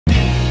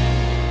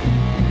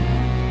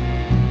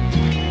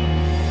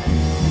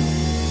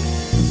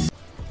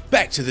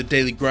Back to the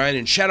daily grind,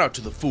 and shout out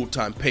to the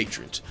full-time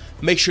patrons.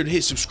 Make sure to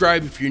hit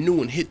subscribe if you're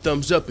new and hit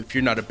thumbs up if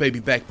you're not a baby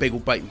back bagel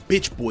biting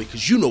bitch boy,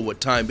 cause you know what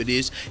time it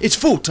is. It's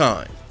full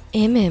time.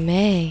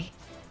 MMA.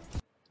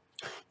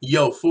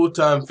 Yo,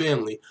 full-time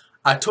family.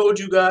 I told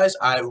you guys,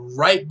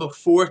 right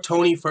before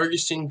Tony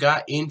Ferguson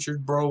got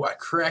injured, bro, I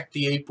cracked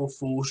the April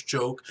Fool's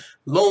joke.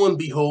 Lo and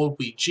behold,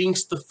 we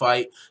jinxed the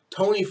fight.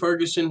 Tony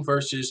Ferguson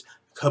versus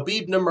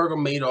Khabib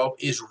Nurmagomedov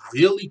is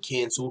really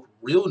canceled.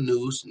 Real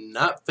news,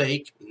 not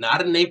fake,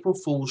 not an April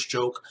Fool's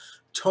joke.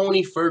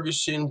 Tony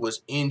Ferguson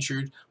was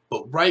injured,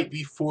 but right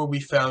before we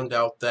found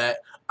out that,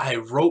 I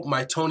wrote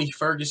my Tony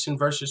Ferguson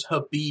versus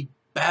Khabib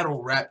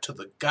battle rap to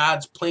the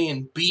gods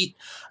playing beat.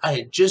 I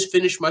had just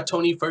finished my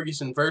Tony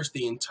Ferguson verse,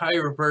 the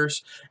entire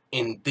verse,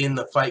 and then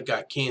the fight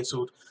got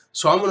canceled.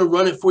 So I'm going to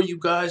run it for you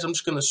guys. I'm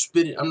just going to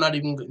spit it. I'm not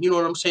even, you know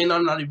what I'm saying?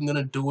 I'm not even going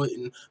to do it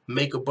and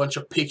make a bunch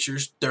of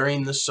pictures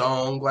during the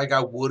song like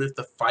I would if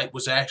the fight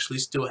was actually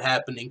still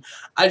happening.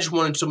 I just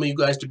wanted some of you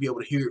guys to be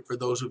able to hear it for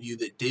those of you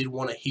that did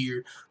want to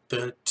hear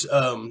the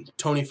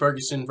Tony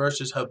Ferguson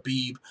versus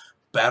Khabib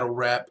battle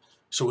rap.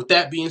 So with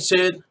that being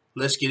said,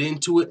 let's get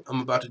into it.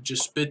 I'm about to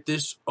just spit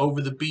this over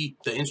the beat,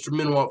 the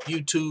instrumental off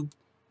YouTube.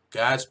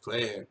 God's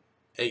plan.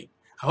 Hey,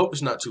 I hope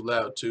it's not too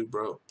loud too,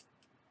 bro.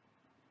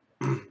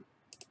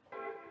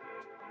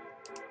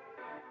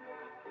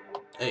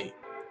 Hey.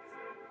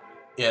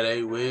 Yeah,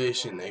 they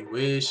wishing, they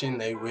wishing,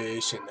 they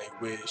wishing, they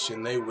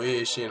wishing, they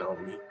wishing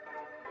on me.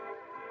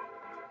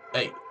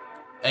 Hey,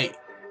 hey.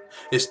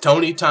 It's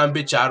Tony time,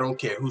 bitch, I don't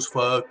care who's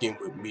fucking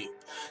with me.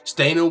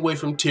 Staying away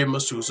from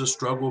tiramisu's a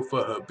struggle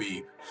for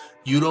Khabib.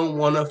 You don't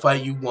wanna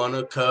fight, you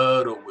wanna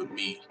cuddle with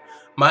me.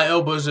 My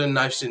elbows are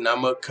knives and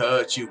I'ma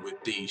cut you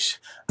with these.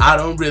 I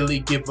don't really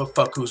give a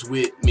fuck who's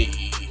with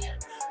me.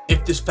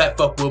 If this fat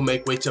fuck will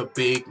make way to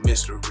big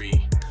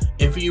mystery.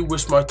 If you were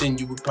smart then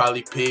you would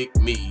probably pick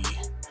me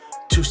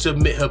to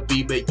submit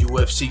Khabib at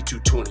UFC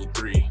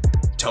 223.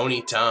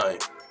 Tony time.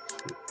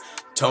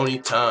 Tony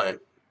time.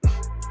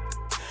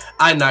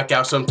 I knock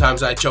out,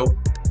 sometimes I choke.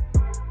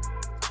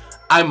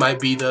 I might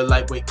be the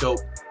lightweight GOAT.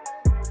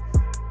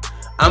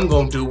 I'm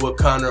gonna do what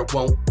Connor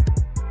won't.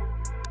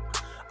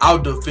 I'll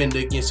defend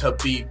against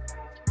Khabib.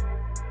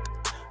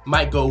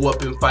 Might go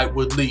up and fight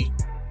with Lee.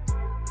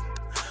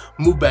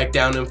 Move back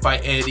down and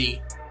fight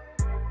Eddie.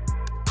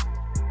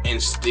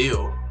 And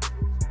still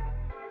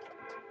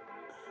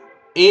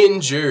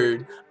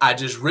injured. I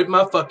just ripped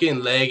my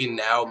fucking leg and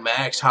now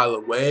Max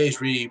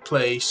Holloway's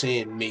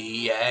replacing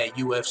me at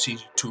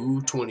UFC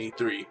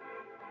 223.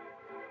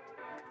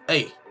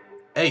 Hey,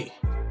 hey.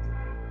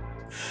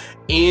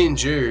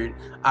 Injured.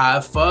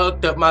 I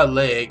fucked up my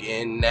leg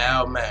and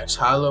now Max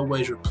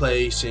Holloway's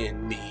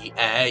replacing me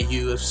at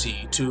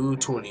UFC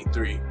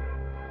 223.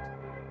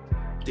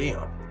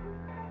 Damn.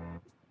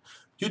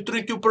 You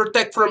think you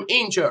protect from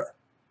injury?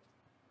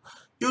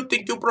 You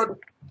think you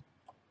protect?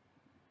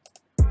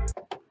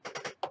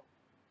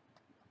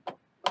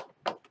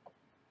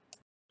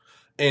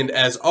 And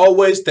as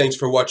always, thanks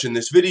for watching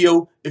this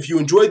video. If you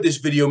enjoyed this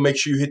video, make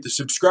sure you hit the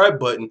subscribe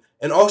button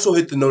and also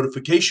hit the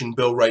notification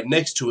bell right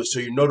next to it so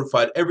you're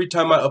notified every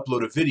time I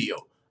upload a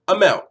video.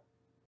 I'm out.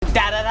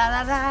 Da da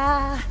da da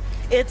da.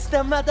 It's the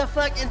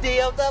motherfucking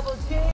DOG.